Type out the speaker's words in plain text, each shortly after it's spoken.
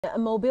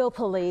Mobile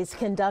police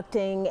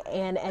conducting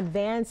an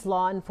advanced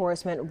law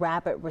enforcement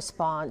rapid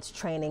response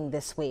training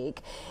this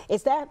week.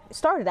 That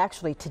started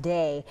actually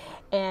today,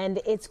 and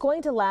it's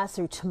going to last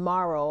through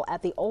tomorrow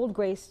at the old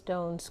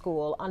Greystone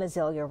School on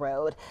Azalea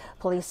Road.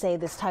 Police say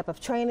this type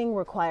of training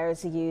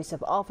requires the use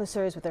of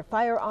officers with their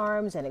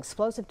firearms and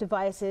explosive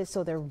devices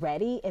so they're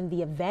ready in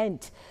the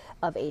event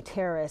of a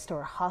terrorist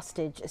or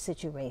hostage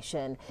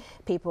situation.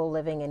 People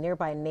living in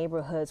nearby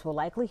neighborhoods will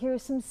likely hear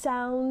some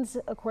sounds,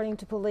 according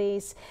to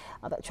police.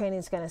 That training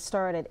is going to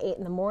start at 8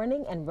 in the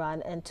morning and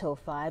run until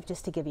 5,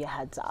 just to give you a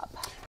heads up.